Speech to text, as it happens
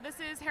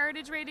is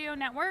Heritage Radio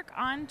Network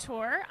on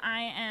tour. I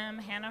am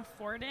Hannah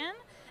Forden,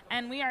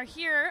 and we are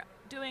here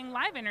doing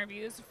live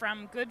interviews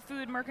from Good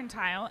Food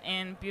Mercantile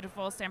in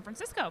beautiful San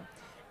Francisco.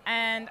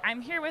 And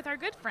I'm here with our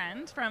good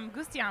friend from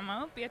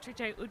Gustiamo,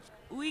 Beatrice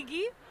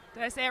Uigi.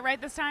 Did I say it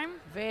right this time?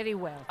 Very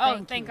well.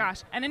 Thank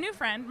gosh. And a new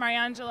friend,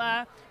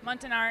 Mariangela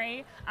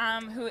Montanari,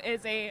 who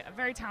is a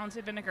very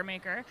talented vinegar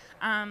maker.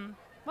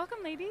 Welcome,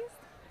 ladies.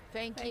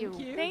 Thank you.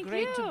 Thank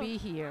Great you. to be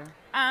here.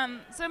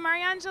 So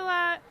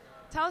Mariangela,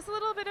 tell us a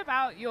little bit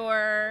about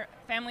your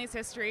family's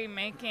history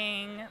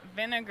making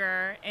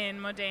vinegar in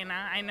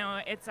Modena. I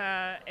know it's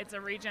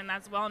a region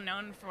that's well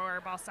known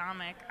for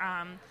balsamic.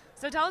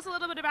 So tell us a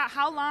little bit about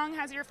how long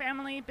has your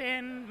family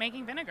been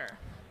making vinegar?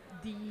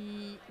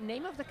 The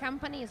name of the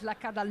company is La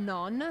Ca del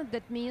Non,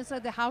 that means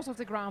the house of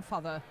the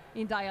grandfather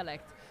in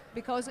dialect,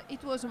 because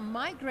it was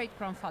my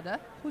great-grandfather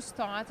who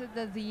started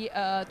the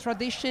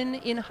tradition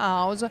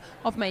in-house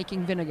of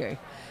making vinegar.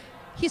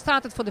 He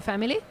started for the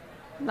family,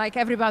 like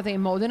everybody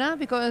in Modena,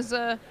 because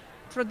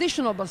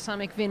traditional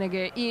balsamic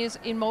vinegar is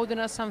in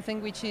Modena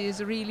something which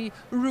is really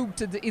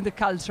rooted in the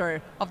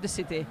culture of the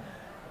city.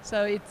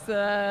 So it's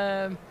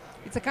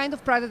a kind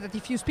of product that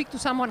if you speak to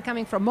someone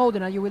coming from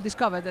Modena, you will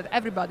discover that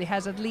everybody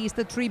has at least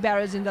 3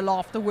 barrels in the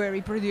loft where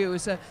he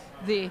produces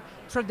the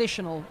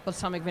traditional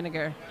balsamic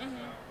vinegar.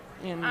 Mm-hmm.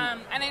 And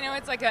I know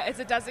it's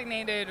a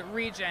designated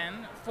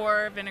region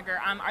for vinegar.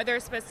 Are there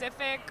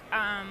specific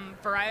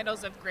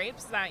varietals of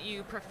grapes that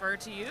you prefer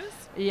to use?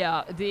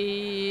 Yeah,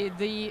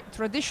 the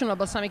traditional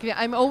balsamic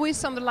vinegar. I'm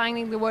always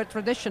underlining the word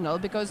traditional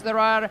because there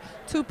are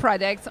 2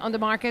 products on the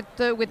market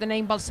with the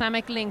name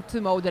balsamic linked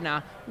to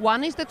Modena.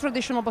 One is the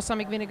traditional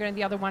balsamic vinegar and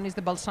the other one is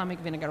the balsamic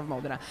vinegar of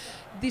Modena.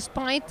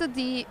 Despite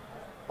the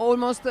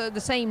almost the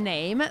same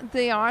name,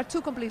 they are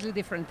 2 completely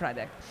different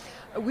products.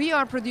 We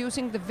are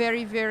producing the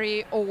very,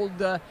 very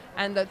old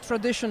and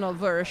traditional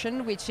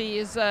version, which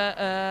is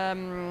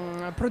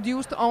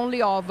produced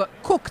only of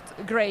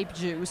cooked grape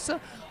juice,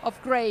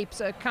 of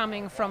grapes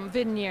coming from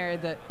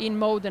vineyard in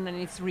Modena and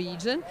its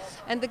region.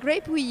 And the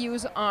grape we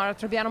use are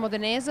Trebbiano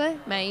Modenese,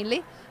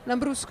 mainly,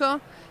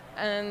 Lambrusco,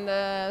 and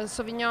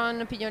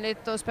Sauvignon,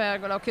 Pignoletto,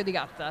 Spergolo, Occhio di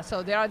Gatta.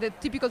 So they are the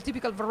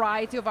typical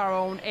variety of our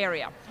own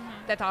area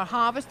that are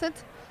harvested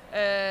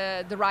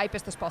the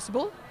ripest as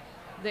possible.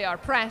 They are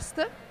pressed,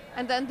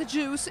 and then the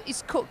juice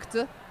is cooked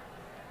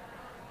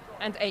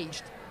and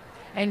aged.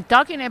 And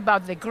talking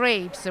about the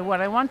grapes, what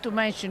I want to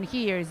mention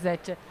here is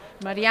that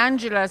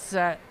Mariangela's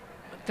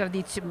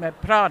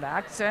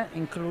products,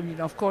 including,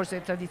 of course,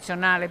 the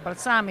Tradizionale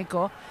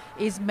Balsamico,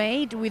 is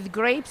made with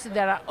grapes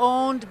that are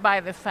owned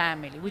by the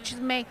family, which is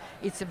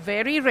it's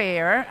very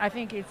rare. I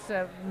think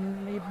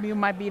you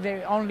might be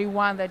the only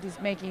one that is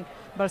making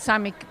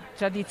Balsamic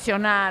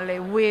Tradizionale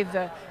with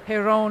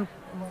her own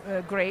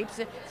grapes.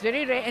 It's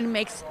very rare and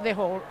makes a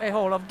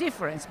whole of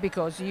difference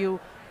because you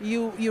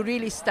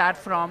really start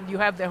from, you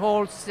have the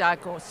whole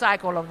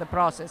cycle of the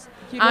process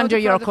under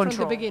your control.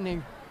 From the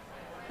beginning.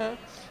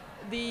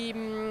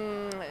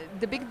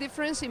 The big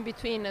difference in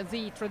between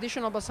the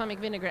traditional balsamic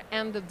vinegar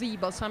and the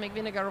balsamic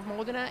vinegar of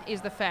Modena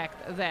is the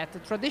fact that the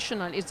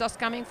traditional is just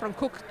coming from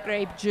cooked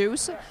grape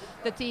juice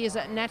that is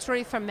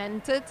naturally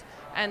fermented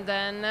and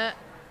then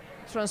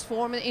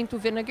transformed into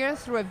vinegar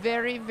through a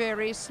very,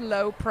 very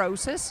slow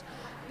process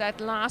that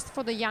lasts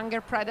for the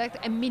younger product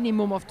a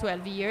minimum of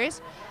 12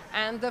 years,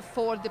 and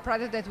for the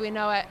product that we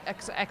know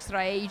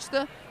extra aged,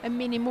 a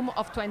minimum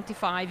of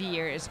 25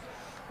 years.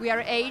 We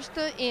are aged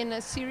in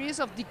a series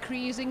of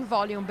decreasing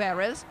volume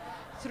barrels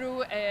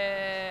through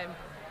an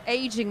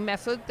aging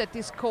method that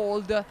is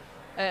called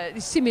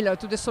similar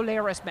to the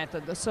Soleras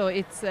method. So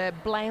it's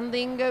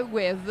blending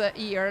with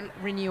year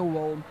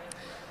renewal.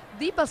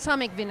 The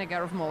balsamic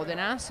vinegar of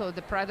Modena, so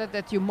the product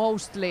that you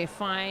mostly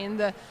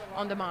find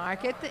on the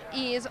market,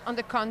 is on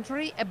the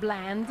contrary a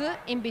blend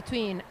in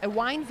between a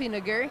wine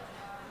vinegar,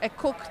 a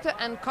cooked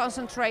and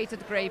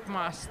concentrated grape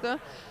must,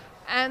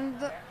 and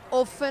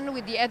often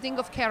with the adding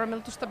of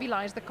caramel to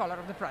stabilize the color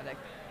of the product.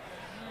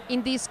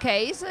 In this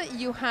case,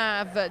 you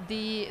have that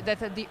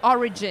the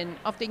origin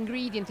of the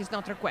ingredient is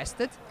not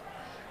requested,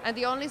 and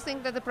the only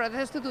thing that the product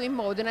has to do in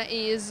Modena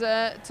is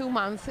 2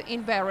 months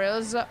in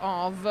barrels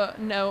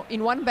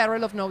in 1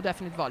 barrel of no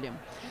definite volume.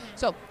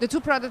 So the 2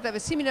 products have a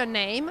similar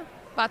name,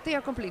 but they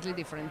are completely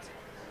different.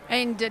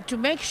 And to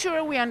make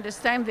sure we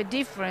understand the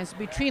difference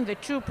between the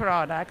 2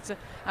 products,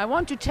 I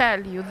want to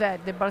tell you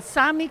that the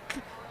balsamic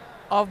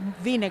of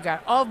vinegar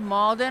of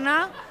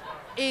Modena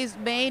is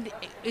made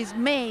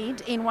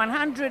in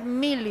 100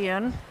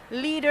 million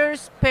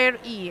liters per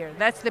year.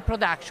 That's the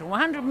production,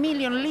 100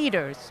 million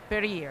liters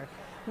per year.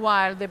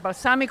 While the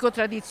Balsamico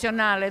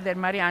Tradizionale that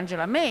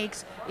Mariangela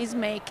makes is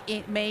made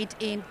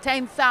in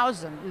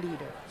 10,000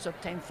 liters. So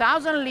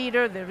 10,000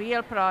 liters, the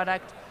real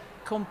product,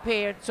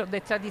 compared. So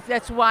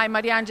that's why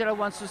Mariangela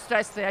wants to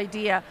stress the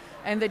idea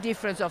and the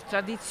difference of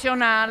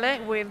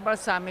Tradizionale with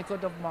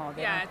Balsamico of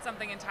Modena. Yeah, it's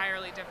something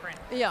entirely different.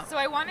 Yeah. So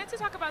I wanted to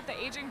talk about the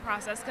aging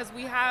process because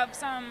we have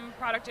some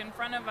product in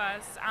front of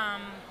us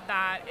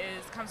that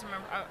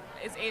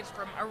is aged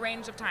from a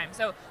range of time.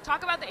 So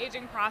talk about the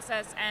aging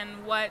process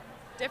and what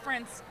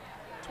difference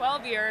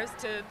 12 years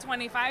to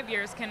 25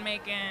 years can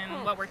make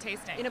in what we're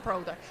tasting. In a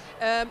product.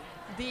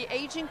 The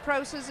aging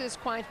process is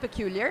quite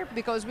peculiar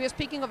because we are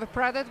speaking of a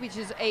product which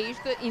is aged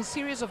in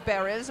series of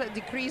barrels,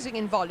 decreasing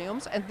in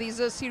volumes, and these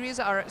series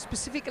are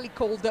specifically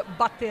called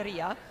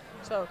batteria.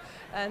 So,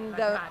 and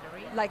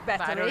like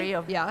battery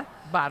of yeah,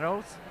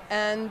 barrels.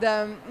 and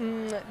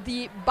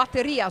the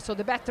batteria, so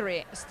the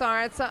battery,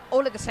 starts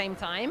all at the same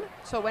time.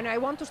 So when I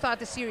want to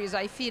start a series,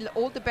 I fill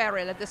all the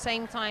barrel at the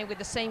same time with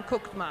the same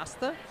cooked mast.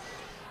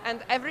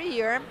 And every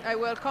year I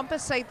will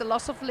compensate the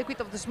loss of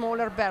liquid of the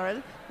smaller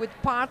barrel with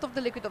part of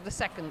the liquid of the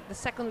second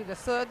with the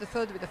third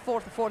with the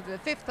fourth with the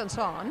fifth, and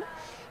so on.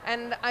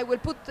 And I will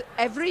put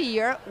every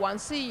year,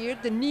 once a year,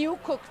 the new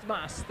cooked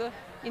mast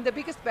in the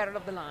biggest barrel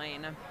of the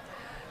line.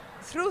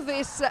 Through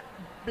this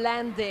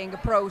blending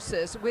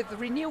process with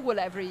renewal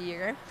every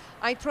year,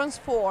 I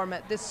transform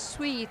the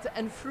sweet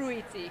and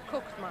fruity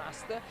cooked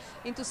mast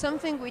into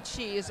something which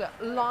is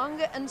long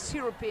and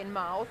syrupy in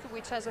mouth,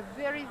 which has a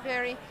very,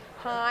 very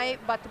high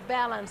but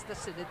balanced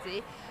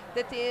acidity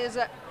that is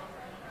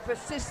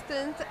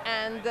persistent,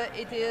 and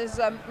it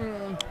is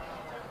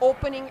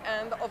opening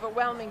and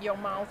overwhelming your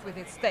mouth with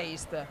its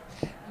taste.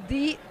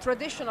 The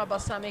traditional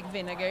balsamic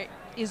vinegar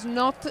is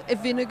not a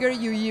vinegar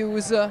you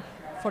use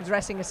for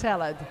dressing a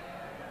salad.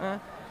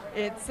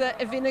 It's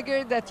a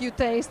vinegar that you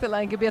taste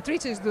like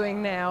Beatrice is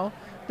doing now,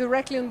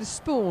 directly on the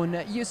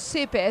spoon. You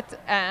sip it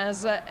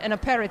as an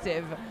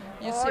aperitif.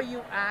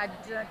 You add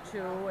to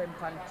a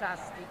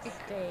fantastic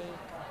steak.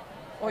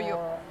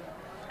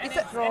 And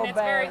it's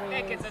very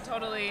thick. It's a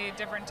totally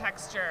different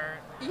texture.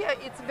 Yeah,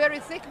 it's very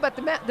thick, but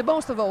the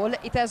most of all,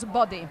 it has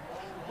body.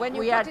 When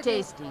you we are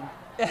tasting.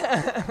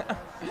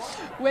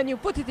 When you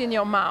put it in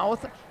your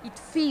mouth, it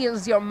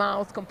fills your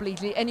mouth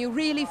completely, and you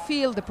really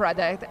feel the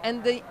product.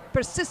 And the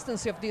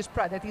persistency of this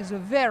product is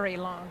very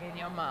long in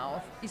your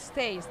mouth. It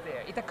stays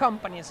there. It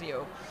accompanies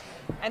you.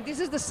 And this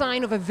is the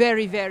sign of a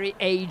very, very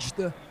aged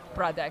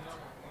product.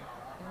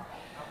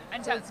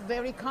 And so it's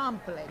very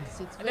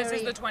complex. This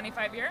is the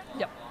 25 year?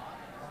 Yep.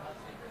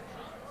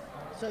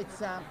 So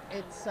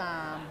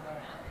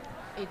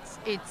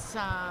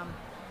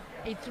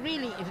it's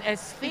really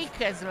as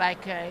thick as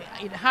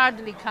it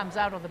hardly comes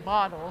out of the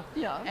bottle.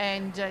 Yeah.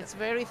 And it's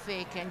very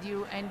thick, and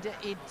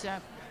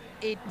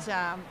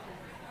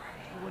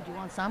would you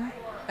want some?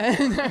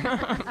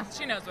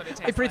 She knows what it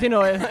tastes pretty like.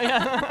 know it.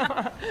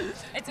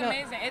 It's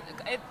amazing.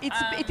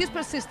 It is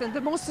persistent.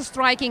 The most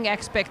striking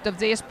aspect of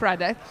this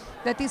product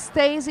that it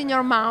stays in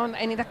your mouth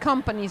and it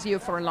accompanies you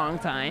for a long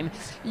time.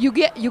 You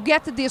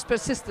get this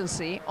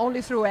persistency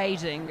only through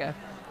aging.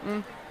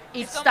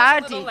 It's almost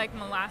a little like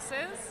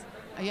molasses.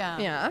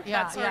 Yeah.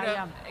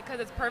 Because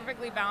it's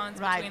perfectly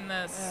balanced between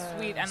the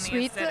sweet and the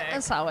sweet acidic.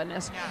 and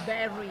sourness. Yeah.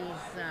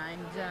 Berries,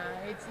 and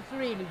it's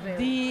really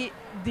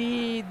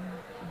very.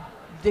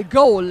 The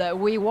goal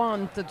we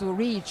want to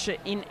reach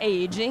in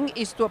aging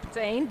is to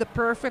obtain the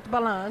perfect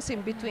balance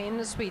in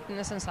between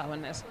sweetness and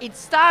sourness. It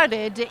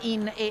started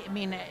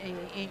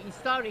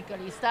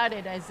historically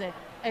started as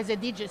a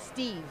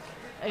digestive.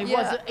 It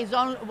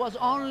was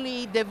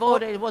only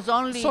devoted. It was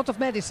only sort of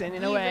medicine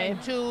in a way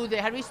to the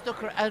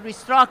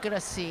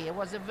aristocracy. It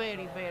was a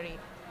very, very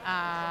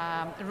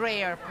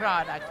rare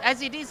product,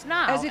 as it is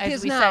now. As it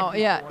is now,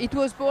 yeah. It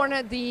was born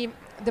the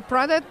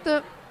product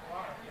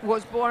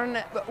was born.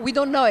 We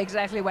don't know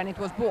exactly when it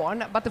was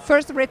born, but the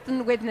first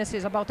written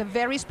witnesses about a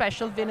very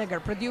special vinegar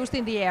produced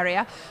in the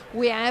area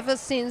we have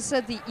since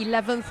the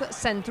 11th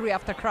century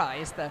after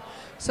Christ.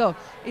 So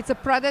it's a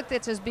product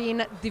that has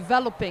been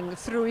developing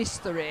through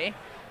history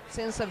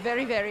since a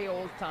very, very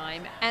old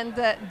time. And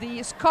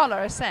the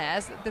scholar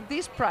says that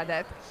this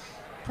product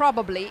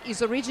probably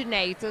is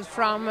originated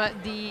from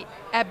the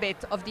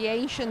habit of the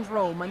ancient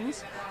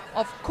Romans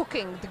of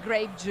cooking the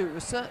grape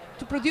juice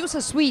to produce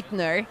a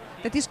sweetener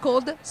that is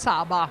called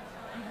saba.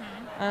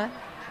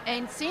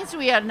 And since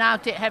we are now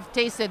have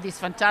tasted this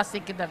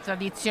fantastic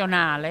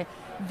Tradizionale,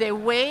 the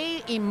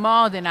way in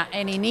Modena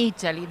and in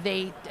Italy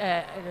they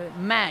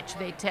match,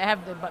 they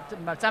have the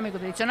Balsamico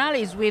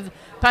Tradizionale is with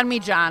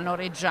Parmigiano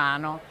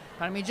Reggiano.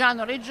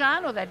 Parmigiano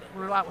Reggiano, that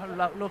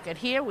look at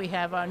here, we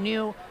have a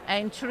new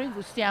entry,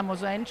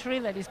 Gustiamo's entry,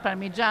 that is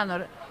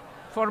Parmigiano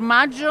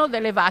Formaggio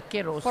delle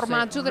Vacche Rosse.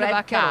 Formaggio delle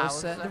Vacche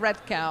Rosse, the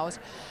red cows.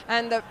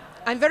 And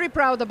I'm very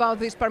proud about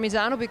this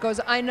Parmigiano because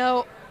I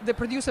know the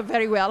producer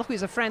very well, who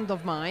is a friend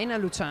of mine,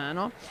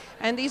 Luciano,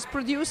 and he's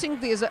producing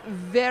this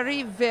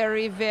very,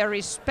 very,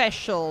 very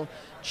special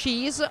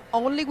cheese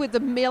only with the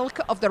milk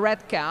of the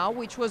red cow,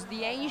 which was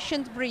the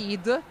ancient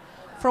breed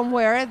from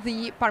where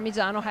the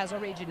Parmigiano has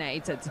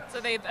originated. So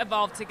they've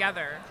evolved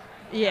together.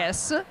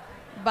 Yes.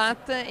 But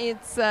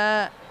it's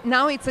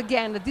now it's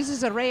again, this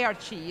is a rare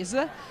cheese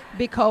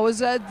because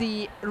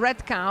the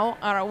red cow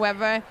are,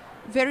 however,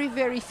 very,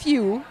 very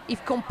few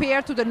if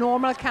compared to the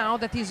normal cow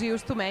that is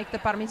used to make the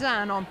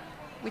Parmigiano,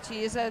 which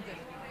is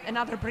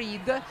another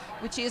breed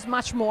which is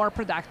much more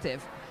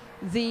productive.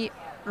 The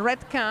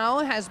red cow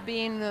has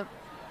been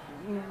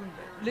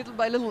little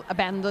by little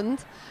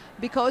abandoned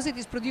because it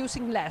is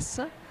producing less,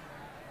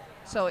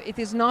 so it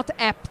is not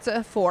apt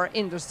for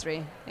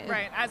industry.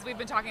 Right, as we've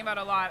been talking about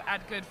a lot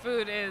at Good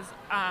Food is,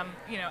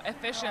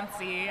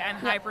 efficiency and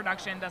high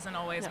production doesn't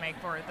always make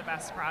for the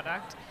best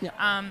product.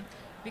 Yeah.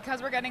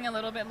 Because we're getting a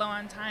little bit low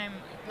on time,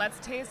 let's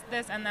taste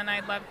this, and then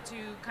I'd love to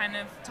kind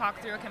of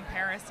talk through a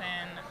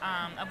comparison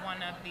of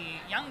one of the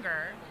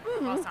younger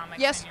balsamics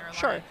Yes, in your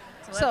sure. line.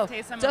 So So, let's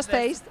taste some just of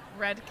this taste.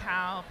 red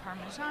cow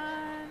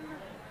Parmesan.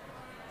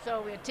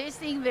 So we're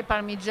tasting the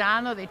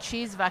Parmigiano, the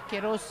cheese,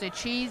 Vacche Rosse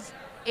cheese,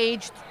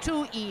 aged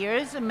 2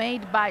 years,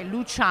 made by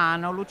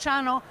Luciano.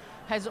 Luciano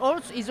is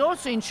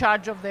also in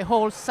charge of the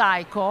whole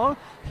cycle.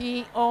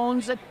 He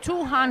owns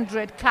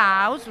 200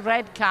 cows,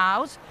 red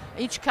cows.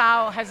 Each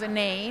cow has a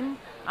name.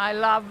 I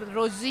love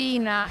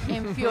Rosina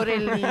and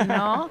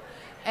Fiorellino.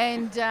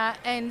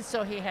 And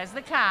so he has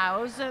the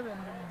cows,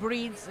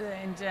 breeds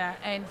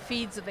and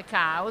feeds the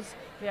cows.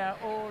 They are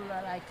all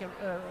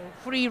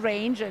free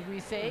range, as we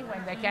say,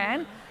 when they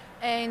can.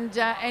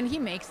 And he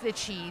makes the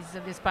cheese,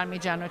 this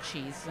Parmigiano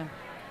cheese.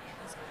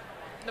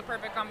 The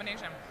perfect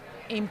combination.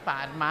 In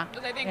Parma,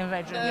 But I think in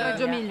Reggio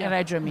the- Emilia. In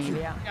Reggio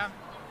Emilia. Yeah.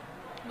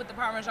 With the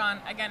Parmesan,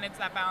 again, it's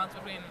that balance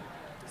between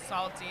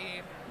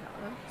salty,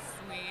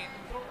 sweet,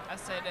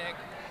 acidic.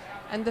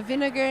 And the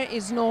vinegar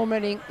is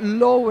normally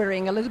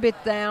lowering a little bit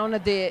down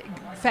the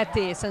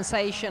fatty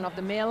sensation of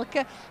the milk,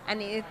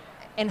 and it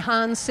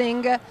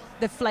enhancing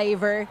the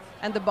flavor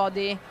and the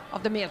body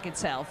of the milk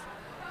itself.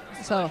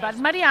 So But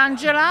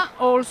Mariangela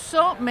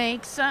also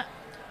makes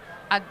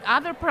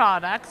other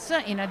products,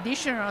 in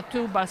addition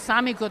to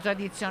Balsamico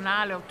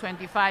Tradizionale of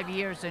 25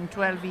 years and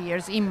 12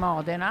 years in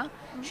Modena.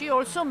 She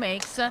also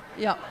makes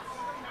yeah,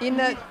 in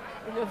the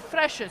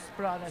freshest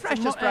products,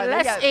 Freshest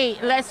product,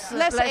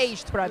 less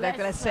aged product,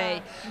 let's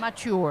say.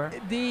 Mature.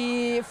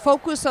 the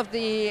focus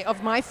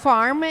of my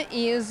farm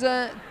is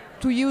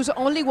to use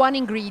only one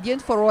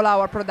ingredient for all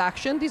our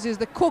production. This is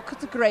the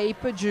cooked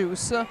grape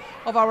juice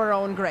of our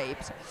own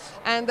grapes.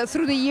 And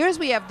through the years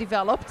we have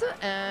developed,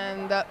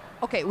 and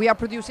we are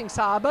producing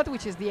Saba,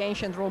 which is the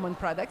ancient Roman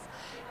product.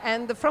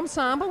 And from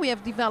Saba we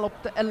have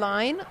developed a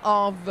line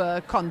of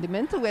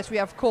condiment, which we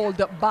have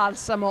called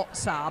Balsamo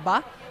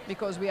Saba,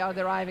 because we are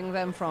deriving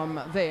them from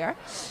there.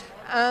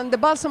 And the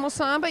Balsamo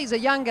Saba is a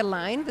younger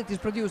line that is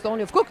produced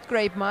only of cooked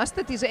grape must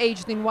that is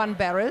aged in 1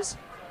 barrels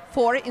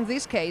for, in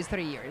this case,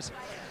 3 years.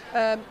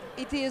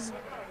 It is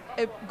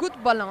a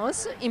good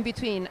balance in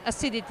between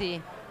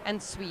acidity and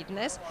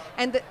sweetness,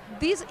 and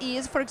this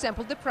is, for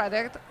example, the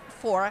product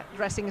for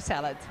dressing a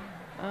salad.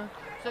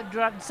 So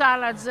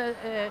salads,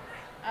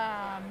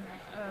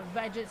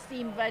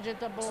 steamed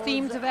vegetables,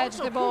 Steamed also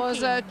vegetables,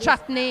 cooking,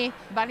 chutney,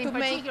 but in to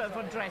make- particular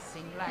for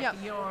dressing, like Yeah.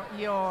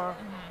 your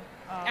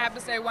I have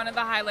to say, one of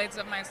the highlights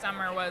of my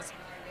summer was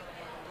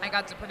I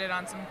got to put it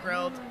on some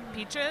grilled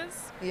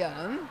peaches,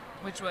 Yeah.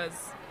 which was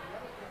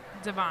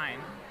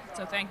divine.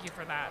 So thank you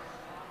for that.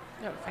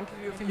 Thank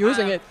you for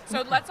using it.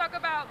 So let's talk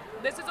about,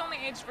 this is only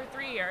aged for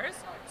 3 years.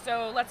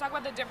 So let's talk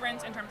about the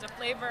difference in terms of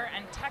flavor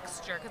and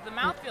texture, because the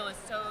mouthfeel is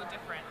so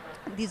different.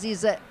 This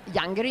is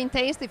younger in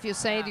taste. If you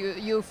say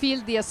you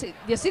feel the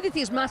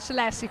acidity is much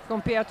less if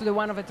compared to the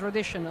one of a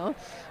traditional,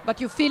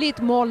 but you feel it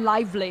more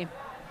lively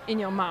in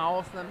your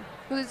mouth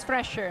because it's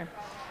fresher.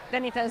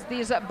 Then it has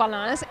this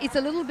balance. It's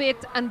a little bit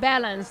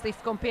unbalanced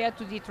if compared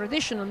to the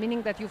traditional,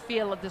 meaning that you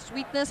feel the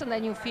sweetness and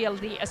then you feel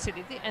the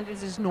acidity, and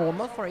this is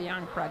normal for a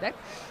young product.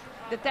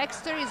 The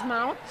texture is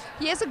mild.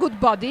 He has a good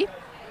body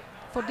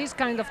for this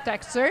kind of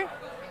texture,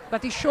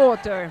 but it's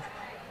shorter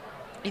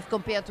if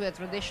compared to a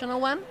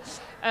traditional one.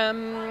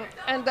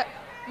 And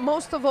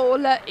most of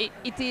all,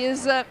 it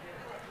is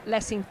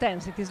less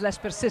intense, it is less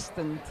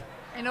persistent.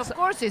 And of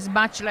course, it's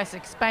much less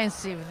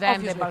expensive than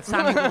Obviously. the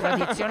Balsamico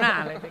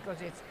Tradizionale because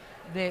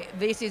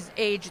this is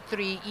aged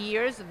 3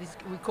 years.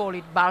 We call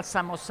it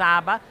Balsamo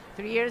Saba,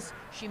 3 years.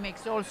 She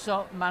makes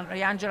also,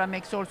 Mariangela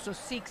makes also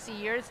 6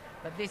 years,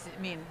 but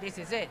this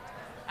is it.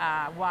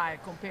 Why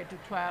compared to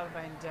 12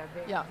 and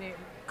the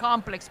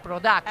complex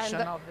production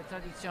And of the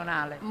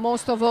Tradizionale.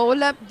 most of all,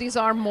 these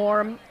are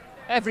more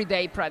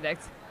everyday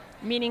products,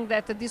 meaning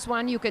that this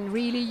one you can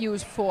really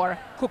use for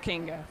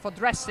cooking, for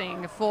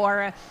dressing,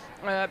 for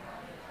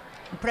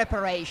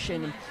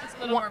preparation. It's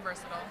a little more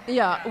versatile.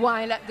 Yeah,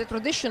 while the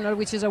traditional,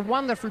 which is a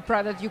wonderful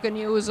product, you can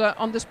use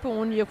on the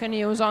spoon, you can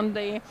use on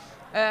the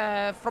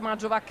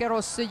formaggio Vacche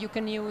Rosse, you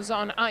can use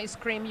on ice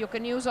cream, you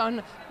can use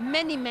on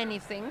many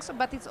things,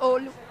 but it's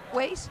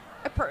always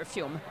a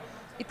perfume.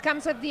 It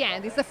comes at the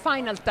end, it's the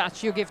final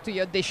touch you give to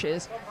your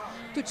dishes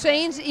to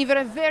change even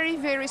a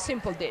very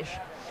simple dish.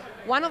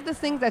 One of the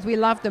things that we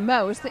love the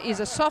most is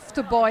a soft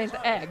boiled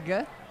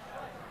egg,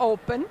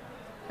 open,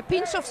 a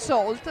pinch of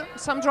salt,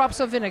 some drops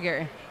of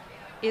vinegar.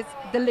 It's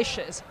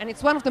delicious, and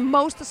it's one of the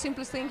most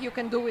simplest things you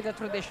can do with a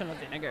traditional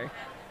vinegar.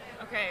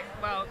 Okay,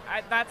 well,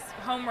 that's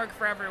homework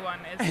for everyone,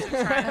 is to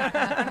try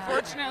that.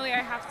 Unfortunately, I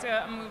have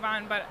to move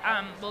on, but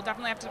we'll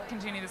definitely have to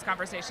continue this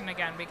conversation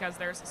again because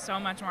there's so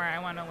much more I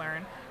want to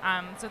learn.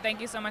 So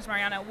thank you so much,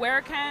 Mariana.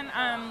 Where can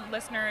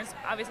listeners,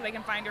 obviously they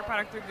can find your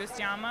product through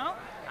Gustiamo.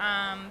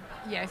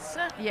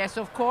 Yes,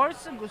 of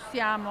course.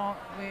 Gustiamo,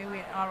 we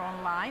are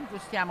online,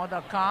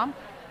 gustiamo.com,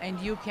 and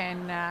you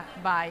can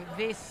buy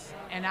this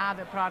and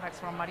other products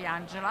from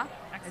Mariangela,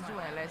 Excellent. as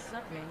well as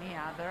many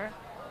other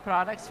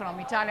products from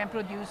Italian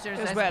producers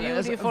As as well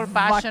as beautiful, Vacche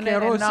passionate,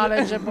 and Rosse.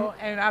 knowledgeable,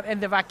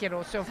 and the Vacche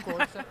Rosse, of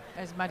course,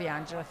 as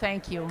Mariangela.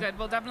 Thank you. Good,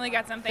 we'll definitely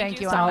get some.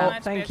 Thank you, so Anna.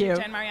 much, Thank Beatrice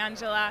you. and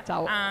Mariangela.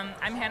 Ciao.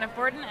 I'm Hannah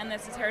Forden, and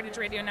this is Heritage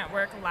Radio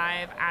Network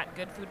live at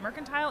Good Food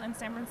Mercantile in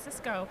San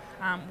Francisco.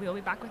 We'll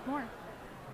be back with more.